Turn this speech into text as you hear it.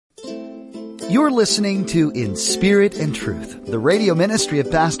You're listening to In Spirit and Truth, the radio ministry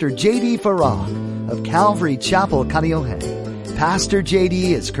of Pastor J.D. Farah of Calvary Chapel, Kaneohe. Pastor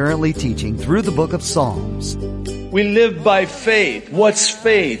J.D. is currently teaching through the book of Psalms. We live by faith. What's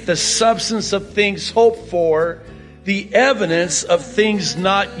faith? The substance of things hoped for, the evidence of things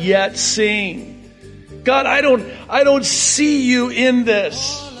not yet seen. God, I don't see you in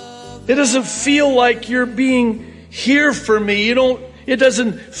this. It doesn't feel like you're being here for me. It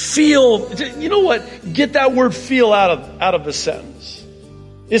doesn't feel, you know what? Get that word feel out of the sentence.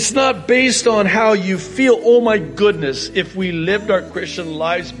 It's not based on how you feel. Oh my goodness, if we lived our Christian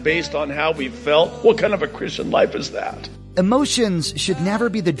lives based on how we felt, what kind of a Christian life is that? Emotions should never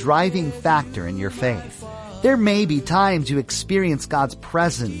be the driving factor in your faith. There may be times you experience God's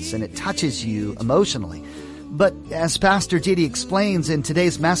presence and it touches you emotionally. But as Pastor J.D. explains in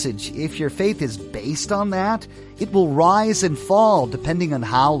today's message, if your faith is based on that, it will rise and fall depending on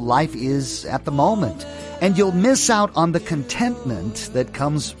how life is at the moment. And you'll miss out on the contentment that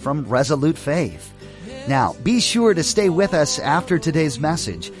comes from resolute faith. Now, be sure to stay with us after today's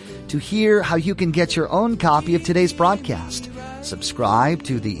message to hear how you can get your own copy of today's broadcast. Subscribe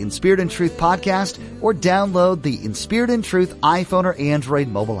to the In Spirit and Truth podcast or download the In Spirit and Truth iPhone or Android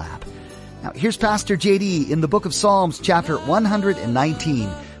mobile app. Now, here's Pastor J.D. in the book of Psalms, chapter 119,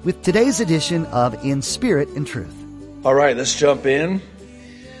 with today's edition of In Spirit and Truth. All right, let's jump in.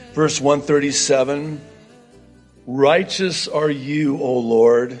 Verse 137, Righteous are you, O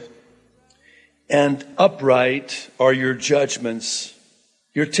Lord, and upright are your judgments.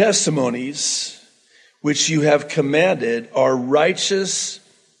 Your testimonies, which you have commanded, are righteous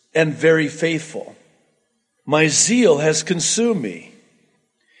and very faithful. My zeal has consumed me,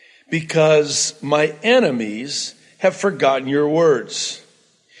 because my enemies have forgotten your words.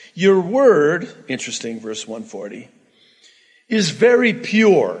 Your word, interesting, verse 140, is very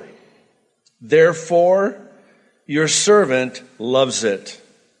pure. Therefore, your servant loves it.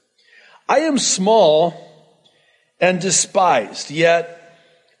 I am small and despised, yet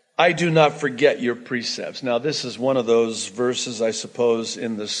I do not forget your precepts. Now, this is one of those verses, I suppose,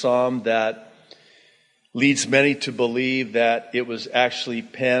 in the Psalm that leads many to believe that it was actually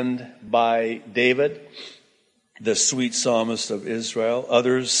penned by David, the sweet psalmist of Israel.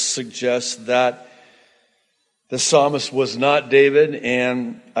 Others suggest that the psalmist was not David,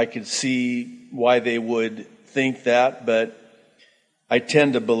 and I could see why they would think that, but I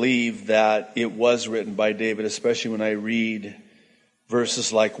tend to believe that it was written by David, especially when I read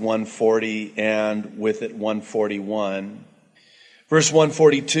verses like 140 and with it 141. Verse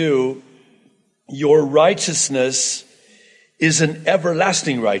 142, your righteousness is an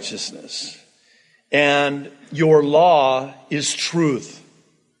everlasting righteousness, and your law is truth.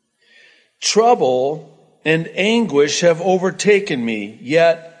 Trouble and anguish have overtaken me,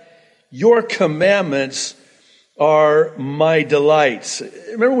 yet your commandments are my delights.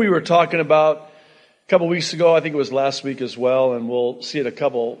 Remember we were talking about a couple weeks ago, I think it was last week as well, and we'll see it a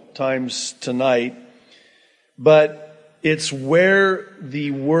couple times tonight, but it's where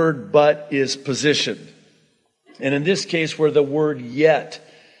the word but is positioned. And in this case, where the word yet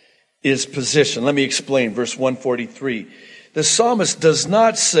is positioned. Let me explain. Verse 143. The psalmist does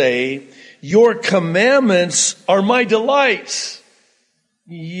not say, your commandments are my delights,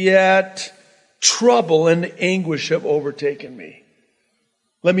 yet trouble and anguish have overtaken me.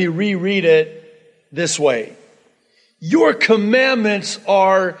 Let me reread it this way. Your commandments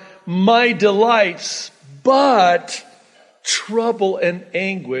are my delights, but trouble and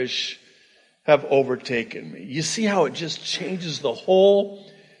anguish have overtaken me. You see how it just changes the whole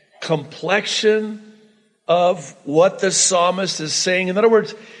complexion of what the psalmist is saying? In other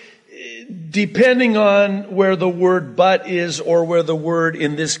words, depending on where the word but is or where the word,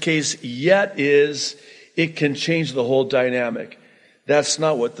 in this case, yet is, it can change the whole dynamic. That's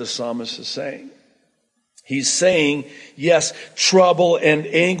not what the psalmist is saying. He's saying, yes, trouble and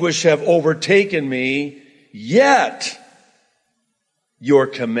anguish have overtaken me, yet your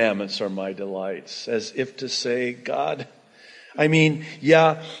commandments are my delights. As if to say, God, I'm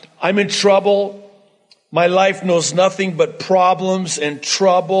in trouble. My life knows nothing but problems and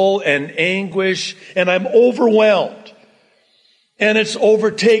trouble and anguish, and I'm overwhelmed. And it's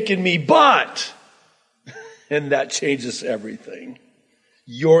overtaken me, but, and that changes everything.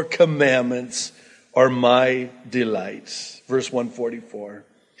 Your commandments are my delights. Verse 144.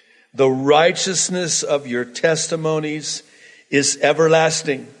 The righteousness of your testimonies is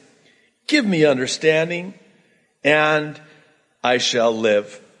everlasting. Give me understanding, and I shall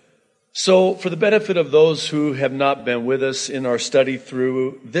live. So, for the benefit of those who have not been with us in our study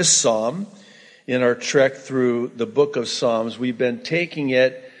through this psalm, in our trek through the book of Psalms, we've been taking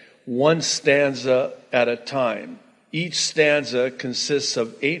it one stanza at a time. Each stanza consists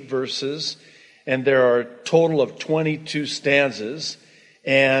of 8 verses, and there are a total of 22 stanzas.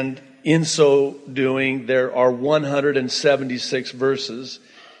 And in so doing, there are 176 verses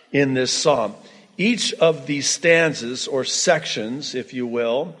in this psalm. Each of these stanzas, or sections, if you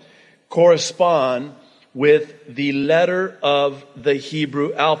will, correspond with the letter of the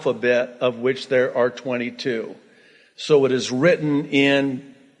Hebrew alphabet, of which there are 22. So it is written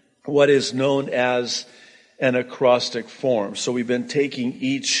in what is known as an acrostic form. So we've been taking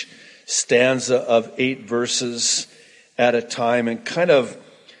each stanza of 8 verses at a time and kind of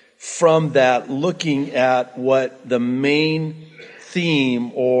from that looking at what the main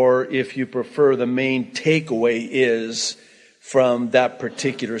theme, or if you prefer, the main takeaway is from that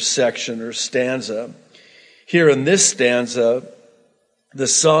particular section or stanza. Here in this stanza, the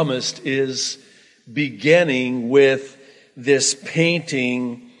psalmist is beginning with this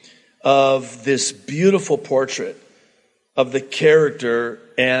painting of this beautiful portrait of the character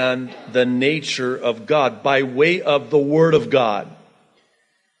and the nature of God by way of the Word of God.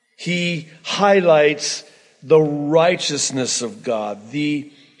 He highlights the righteousness of God,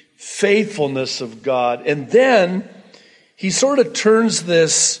 the faithfulness of God, and then he sort of turns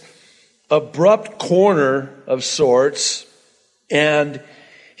this abrupt corner of sorts, and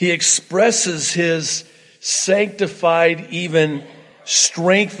he expresses his sanctified, even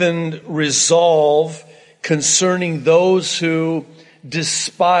strengthened resolve concerning those who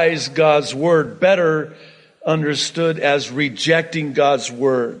despise God's word, better understood as rejecting God's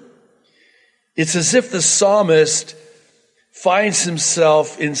word. It's as if the psalmist finds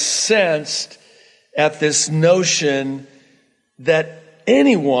himself incensed at this notion that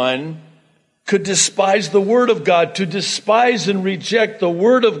anyone could despise the Word of God. To despise and reject the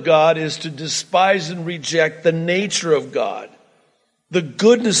Word of God is to despise and reject the nature of God, the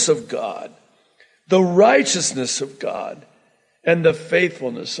goodness of God, the righteousness of God, and the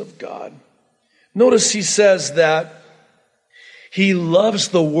faithfulness of God. Notice he says that he loves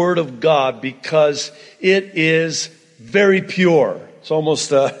the Word of God because it is very pure. It's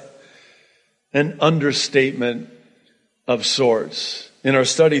almost an understatement of sorts. In our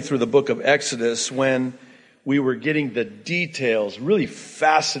study through the book of Exodus, when we were getting the details, really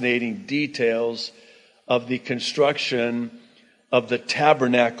fascinating details of the construction of the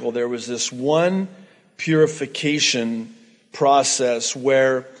tabernacle, there was this one purification process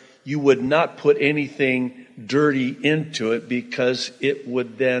where you would not put anything dirty into it because it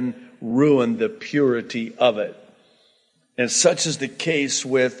would then ruin the purity of it. And such is the case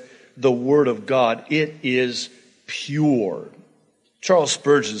with the Word of God. It is pure. Charles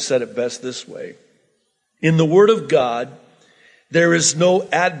Spurgeon said it best this way: in the Word of God, there is no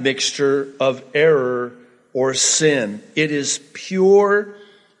admixture of error or sin. It is pure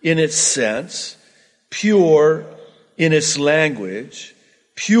in its sense, pure in its language,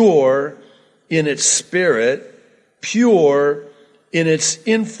 pure in its spirit, pure in its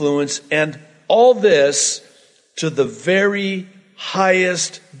influence, and all this to the very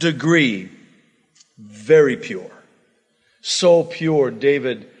highest degree. Very pure. So pure,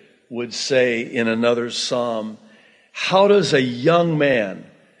 David would say in another psalm, how does a young man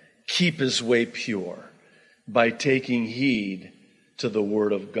keep his way pure? By taking heed to the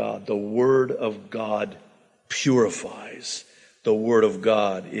Word of God. The Word of God purifies. The Word of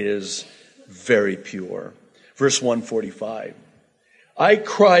God is very pure. Verse 145. I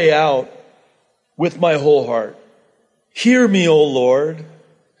cry out with my whole heart. Hear me, O Lord.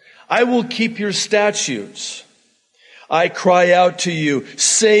 I will keep your statutes. I cry out to you,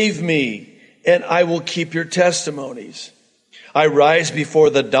 save me, and I will keep your testimonies. I rise before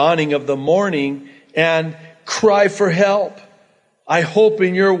the dawning of the morning and cry for help. I hope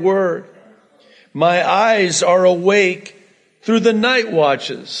in your word. My eyes are awake through the night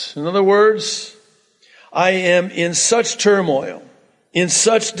watches. In other words, I am in such turmoil, in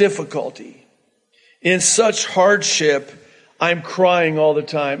such difficulty, in such hardship. I'm crying all the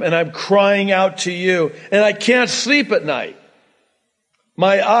time, and I'm crying out to you, and I can't sleep at night.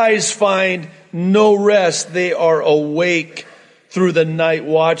 My eyes find no rest. They are awake through the night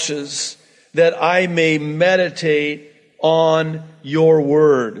watches, that I may meditate on your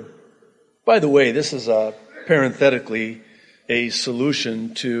word. By the way, this is parenthetically a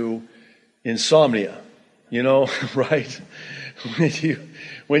solution to insomnia. You know, right? You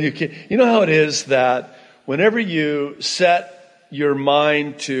know how it is that whenever you set your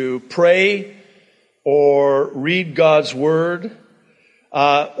mind to pray or read God's word,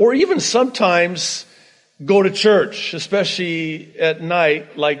 or even sometimes go to church, especially at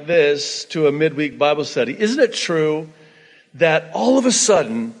night like this, to a midweek Bible study, isn't it true that all of a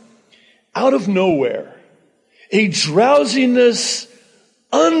sudden out of nowhere, a drowsiness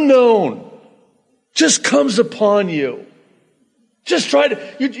unknown just comes upon you. Just try to,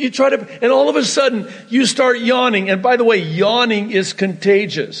 you try to, and all of a sudden you start yawning. And by the way, yawning is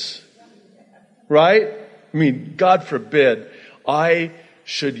contagious, right? I mean, God forbid I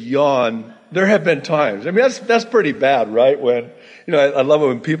should yawn. There have been times. I mean, that's pretty bad, right? When, I love it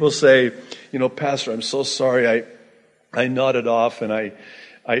when people say, Pastor, I'm so sorry. I nodded off and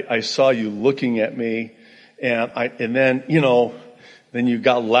I saw you looking at me and then, then you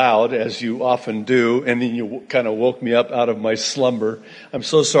got loud, as you often do, and then you kind of woke me up out of my slumber. I'm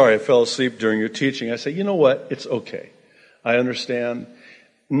so sorry I fell asleep during your teaching. I say, you know what? It's okay. I understand.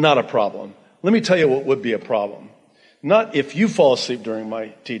 Not a problem. Let me tell you what would be a problem. Not if you fall asleep during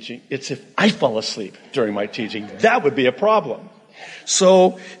my teaching. It's if I fall asleep during my teaching. That would be a problem.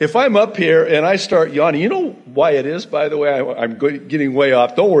 So if I'm up here and I start yawning, you know why it is, by the way? I'm getting way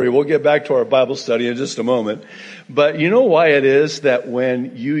off. Don't worry, we'll get back to our Bible study in just a moment. But you know why it is that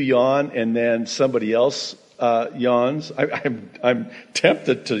when you yawn and then somebody else yawns, I'm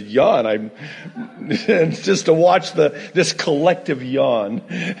tempted to yawn. And just to watch this collective yawn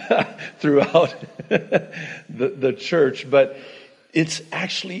throughout the church. But it's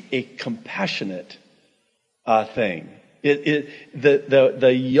actually a compassionate thing.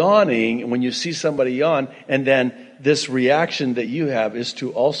 The yawning, when you see somebody yawn, and then this reaction that you have is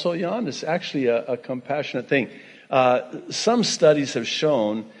to also yawn, it's actually a compassionate thing. Some studies have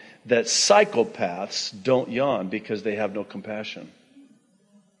shown that psychopaths don't yawn because they have no compassion.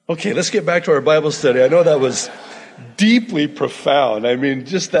 Okay, let's get back to our Bible study. I know that was deeply profound. I mean,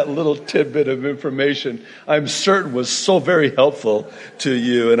 just that little tidbit of information, I'm certain was so very helpful to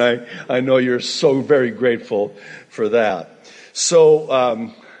you, and I know you're so very grateful for that.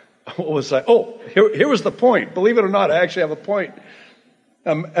 So, what was I? Oh, here was the point. Believe it or not, I actually have a point.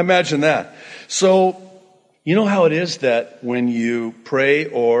 Imagine that. So, you know how it is that when you pray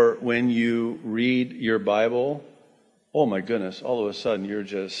or when you read your Bible, oh my goodness, all of a sudden you're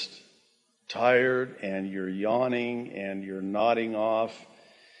just tired and you're yawning and you're nodding off.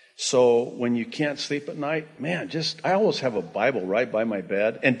 So when you can't sleep at night, man, I always have a Bible right by my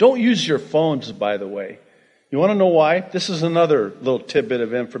bed. And don't use your phones, by the way. You want to know why? This is another little tidbit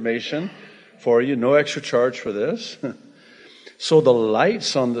of information for you. No extra charge for this. So the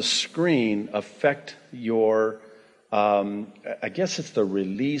lights on the screen affect your, I guess it's the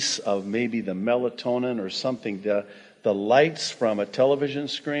release of maybe the melatonin or something. The lights from a television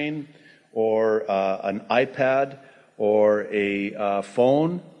screen or an iPad or a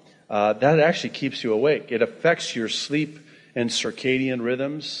phone, that actually keeps you awake. It affects your sleep and circadian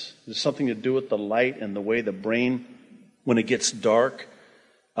rhythms. There's something to do with the light and the way the brain, when it gets dark,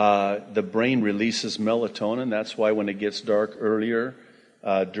 the brain releases melatonin. That's why when it gets dark earlier,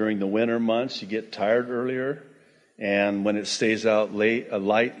 during the winter months, you get tired earlier. And when it stays out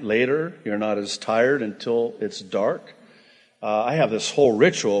light later, you're not as tired until it's dark. I have this whole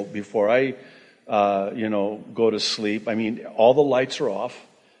ritual before I, go to sleep. I mean, all the lights are off.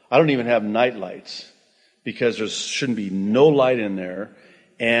 I don't even have night lights because there shouldn't be no light in there.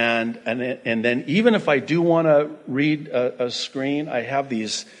 And then even if I do want to read a screen, I have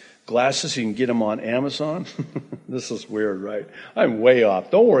these glasses. You can get them on Amazon. This is weird, right? I'm way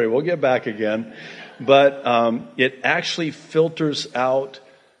off. Don't worry, we'll get back again. But it actually filters out,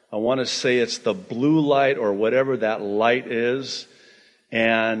 I want to say it's the blue light or whatever that light is.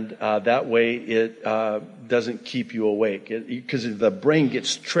 And that way it doesn't keep you awake. Because the brain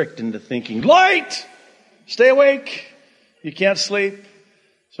gets tricked into thinking, light! Stay awake! You can't sleep.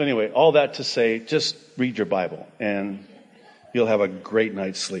 So anyway, all that to say, just read your Bible and you'll have a great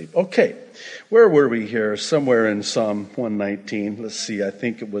night's sleep. Okay, where were we here? Somewhere in Psalm 119. Let's see, I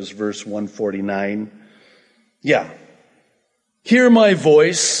think it was verse 149. Yeah. Hear my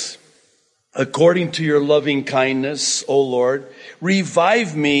voice according to your loving kindness, O Lord.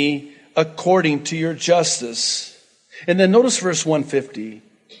 Revive me according to your justice. And then notice verse 150.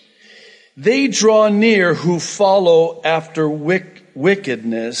 They draw near who follow after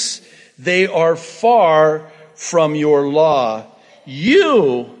wickedness. They are far from your law.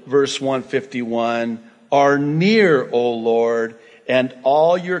 You, verse 151, are near, O Lord, and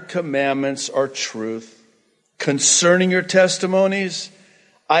all your commandments are truth. Concerning your testimonies,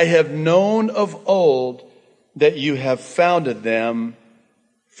 I have known of old that you have founded them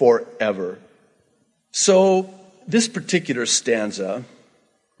forever. So this particular stanza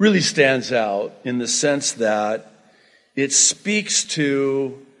really stands out in the sense that it speaks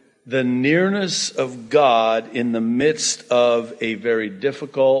to the nearness of God in the midst of a very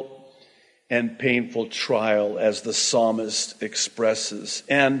difficult and painful trial, as the psalmist expresses.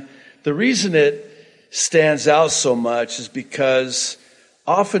 And the reason it stands out so much is because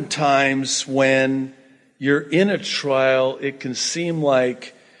oftentimes when you're in a trial, it can seem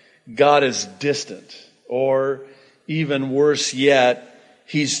like God is distant, or even worse yet,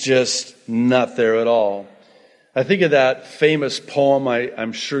 he's just not there at all. I think of that famous poem,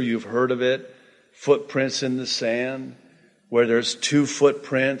 I'm sure you've heard of it, Footprints in the Sand, where there's two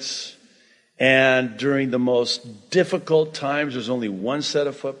footprints, and during the most difficult times, there's only one set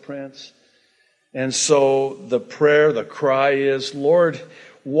of footprints. And so the prayer, the cry is, Lord,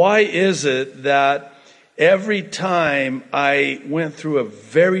 why is it that every time I went through a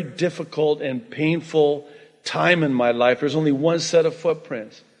very difficult and painful time in my life, there's only one set of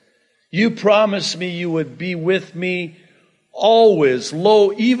footprints? You promised me you would be with me always,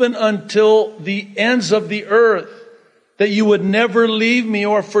 lo, even until the ends of the earth, that you would never leave me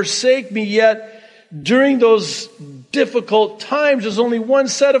or forsake me. Yet during those difficult times, there's only one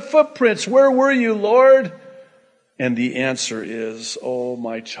set of footprints. Where were you, Lord? And the answer is, oh,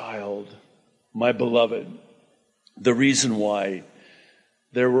 my child, my beloved, the reason why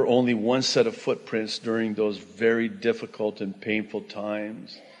there were only one set of footprints during those very difficult and painful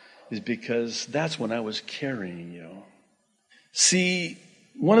times is because that's when I was carrying you. See,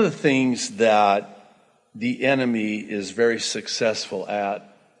 one of the things that the enemy is very successful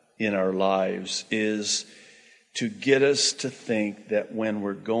at in our lives is to get us to think that when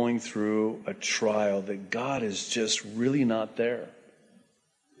we're going through a trial, that God is just really not there.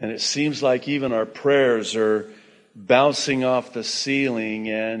 And it seems like even our prayers are bouncing off the ceiling,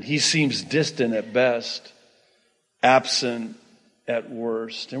 and he seems distant at best, absent at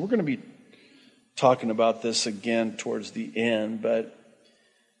worst. And we're going to be talking about this again towards the end, but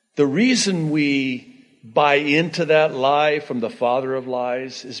the reason we buy into that lie from the father of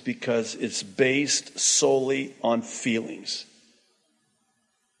lies is because it's based solely on feelings.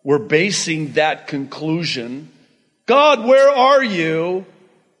 We're basing that conclusion, God, where are you,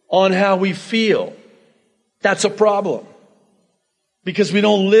 on how we feel. That's a problem, because we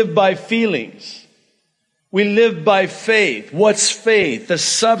don't live by feelings. We live by faith. What's faith? The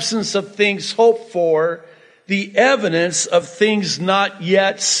substance of things hoped for, the evidence of things not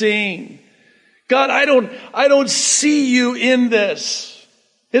yet seen. God, I don't see you in this.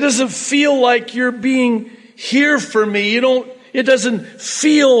 It doesn't feel like you're being here for me. It doesn't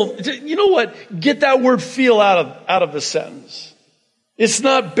feel, you know what? Get that word feel out of the sentence. It's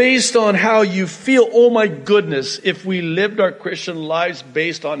not based on how you feel. Oh my goodness, if we lived our Christian lives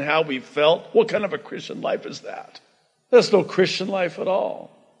based on how we felt, what kind of a Christian life is that? That's no Christian life at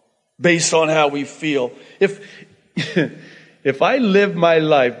all. Based on how we feel. If I lived my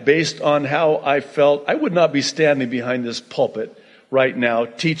life based on how I felt, I would not be standing behind this pulpit right now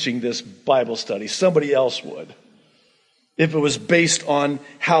teaching this Bible study. Somebody else would. If it was based on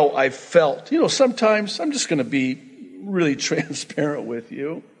how I felt. You know, sometimes, I'm just going to be really transparent with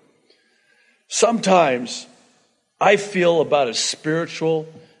you. Sometimes I feel about as spiritual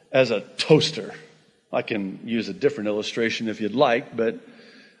as a toaster. I can use a different illustration if you'd like, but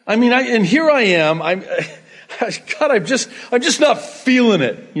I mean, and here I am. God, I'm just not feeling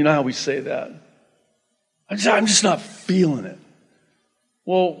it. You know how we say that? I'm just not feeling it.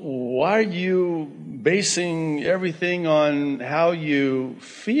 Well, why are you basing everything on how you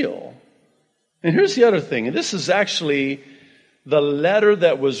feel? And here's the other thing, and this is actually the letter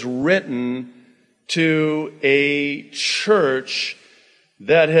that was written to a church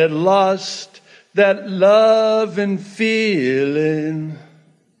that had lost that love and feeling.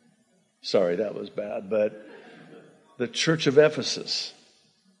 Sorry, that was bad, but the church of Ephesus.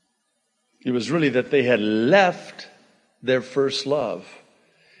 It was really that they had left their first love.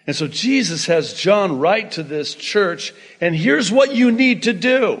 And so Jesus has John write to this church, and here's what you need to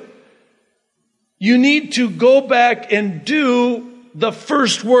do. You need to go back and do the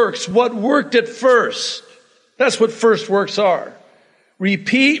first works, what worked at first. That's what first works are.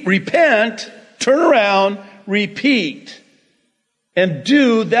 Repent, turn around, repeat, and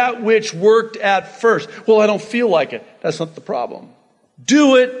do that which worked at first. Well, I don't feel like it. That's not the problem.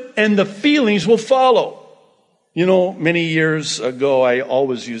 Do it, and the feelings will follow. You know, many years ago, I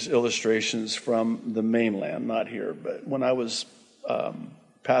always use illustrations from the mainland, not here, but when I was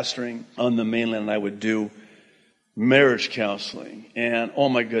pastoring on the mainland, I would do marriage counseling. And oh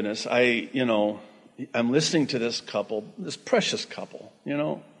my goodness, I'm listening to this couple, this precious couple,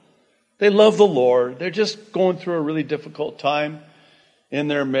 They love the Lord. They're just going through a really difficult time in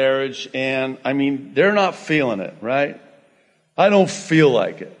their marriage. And I mean, they're not feeling it, right? I don't feel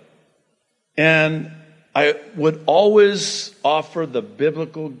like it. And I would always offer the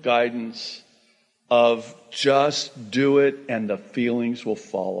biblical guidance of just do it and the feelings will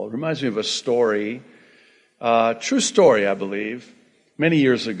follow. It reminds me of a story, true story, I believe. Many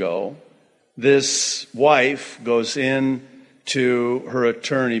years ago, this wife goes in to her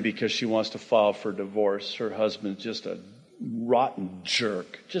attorney because she wants to file for divorce. Her husband's just a rotten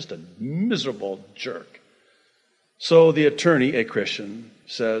jerk, just a miserable jerk. So the attorney, a Christian,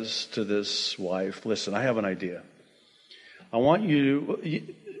 says to this wife, listen, I have an idea. I want you,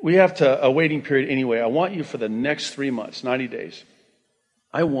 we have a waiting period anyway. I want you for the next 3 months, 90 days.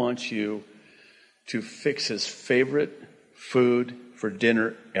 I want you to fix his favorite food for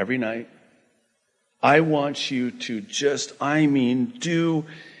dinner every night. I want you to just, do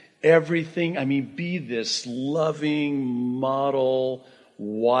everything. Be this loving model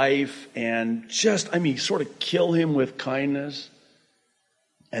wife and just, sort of kill him with kindness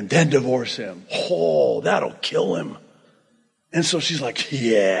and then divorce him. Oh, that'll kill him. And so she's like,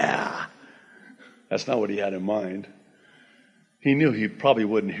 yeah. That's not what he had in mind. He knew he probably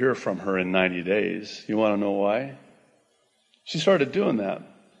wouldn't hear from her in 90 days. You want to know why? She started doing that.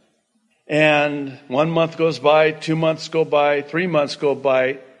 And 1 month goes by, 2 months go by, 3 months go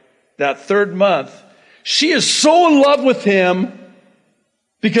by. That third month, she is so in love with him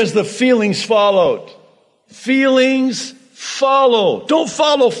because the feelings followed. Feelings follow. Don't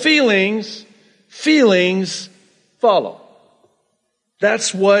follow feelings. Feelings follow.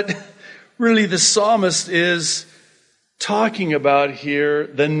 That's what really the psalmist is talking about here.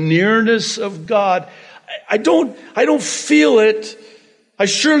 The nearness of God. I don't feel it. I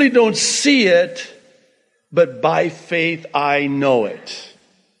surely don't see it. But by faith, I know it.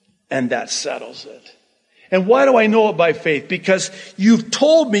 And that settles it. And why do I know it by faith? Because you've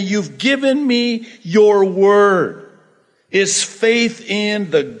told me, you've given me your word. It's faith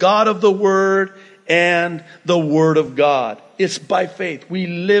in the God of the word and the word of God. It's by faith. We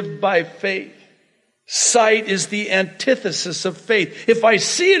live by faith. Sight is the antithesis of faith. If I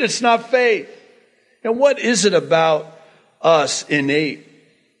see it, it's not faith. And what is it about us innate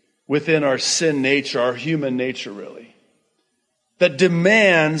within our sin nature, our human nature really, that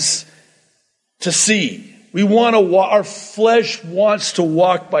demands to see? We want to walk, our flesh wants to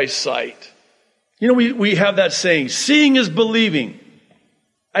walk by sight. You know, we have that saying, seeing is believing.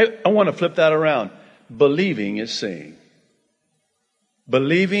 I want to flip that around. Believing is seeing.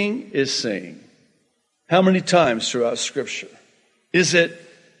 Believing is seeing. How many times throughout Scripture is it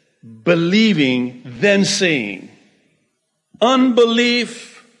believing then seeing?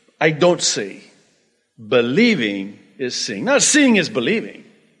 Unbelief, I don't see. Believing is seeing. Not seeing is believing.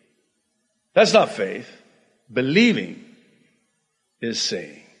 That's not faith. Believing is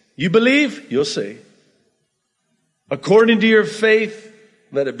seeing. You believe, you'll see. According to your faith,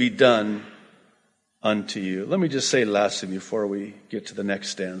 let it be done unto you. Let me just say lastly before we get to the next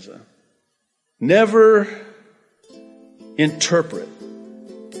stanza. Never interpret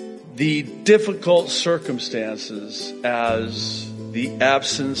the difficult circumstances as the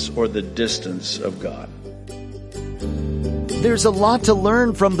absence or the distance of God. There's a lot to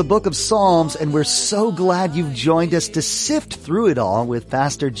learn from the book of Psalms, and we're so glad you've joined us to sift through it all with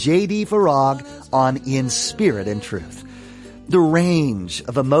Pastor J.D. Farag on In Spirit and Truth. The range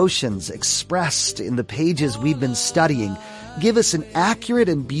of emotions expressed in the pages we've been studying give us an accurate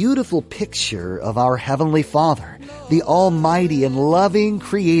and beautiful picture of our Heavenly Father, the almighty and loving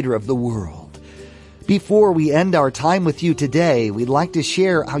creator of the world. Before we end our time with you today, we'd like to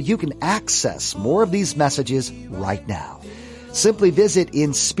share how you can access more of these messages right now. Simply visit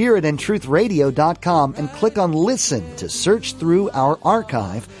inspiritandtruthradio.com and click on Listen to search through our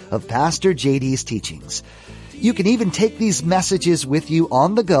archive of Pastor JD's teachings. You can even take these messages with you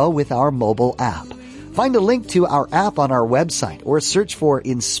on the go with our mobile app. Find a link to our app on our website or search for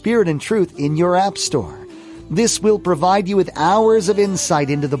In Spirit and Truth in your app store. This will provide you with hours of insight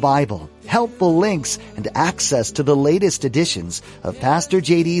into the Bible, helpful links, and access to the latest editions of Pastor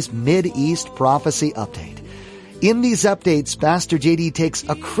JD's Mid-East Prophecy Update. In these updates, Pastor JD takes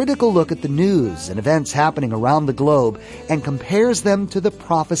a critical look at the news and events happening around the globe and compares them to the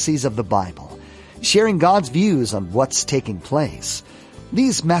prophecies of the Bible, sharing God's views on what's taking place.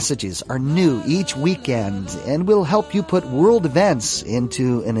 These messages are new each weekend and will help you put world events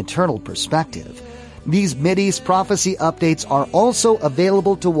into an eternal perspective. These Mideast Prophecy Updates are also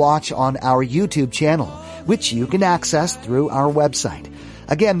available to watch on our YouTube channel, which you can access through our website.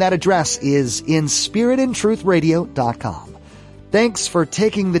 Again, that address is inspiritandtruthradio.com. Thanks for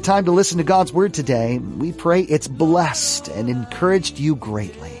taking the time to listen to God's Word today. We pray it's blessed and encouraged you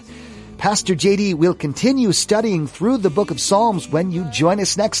greatly. Pastor JD will continue studying through the book of Psalms when you join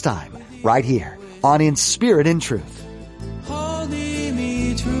us next time, right here on In Spirit and Truth.